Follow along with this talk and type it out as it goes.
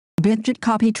Bitget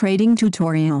Copy Trading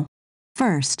Tutorial.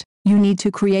 First, you need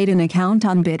to create an account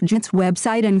on Bitget's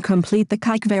website and complete the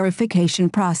quick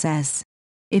verification process.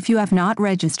 If you have not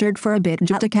registered for a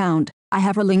Bitget account, I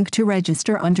have a link to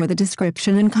register under the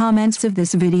description and comments of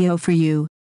this video for you.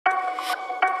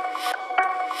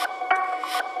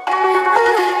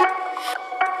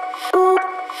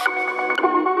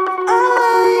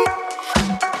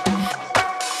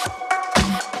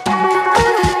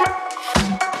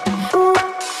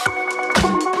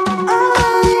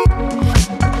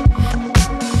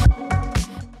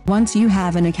 Once you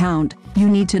have an account, you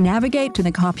need to navigate to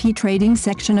the copy trading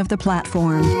section of the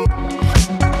platform.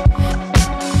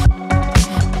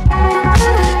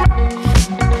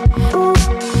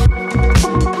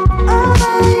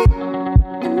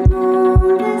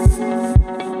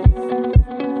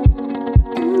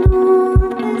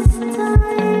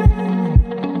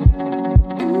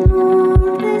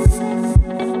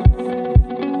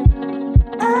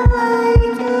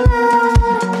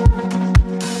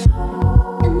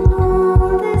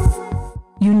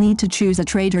 You need to choose a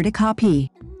trader to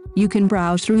copy. You can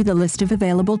browse through the list of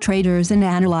available traders and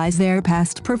analyze their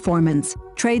past performance,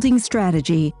 trading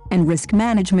strategy, and risk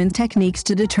management techniques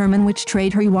to determine which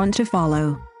trader you want to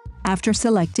follow. After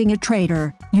selecting a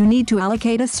trader, you need to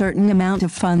allocate a certain amount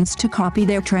of funds to copy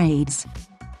their trades.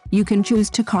 You can choose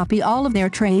to copy all of their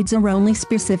trades or only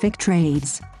specific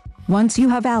trades. Once you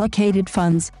have allocated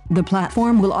funds, the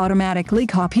platform will automatically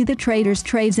copy the trader's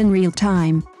trades in real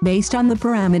time, based on the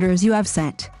parameters you have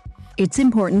set. It's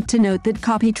important to note that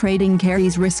copy trading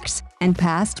carries risks, and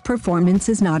past performance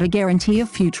is not a guarantee of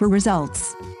future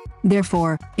results.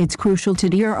 Therefore, it's crucial to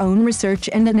do your own research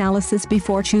and analysis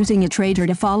before choosing a trader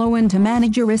to follow and to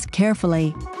manage your risk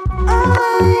carefully.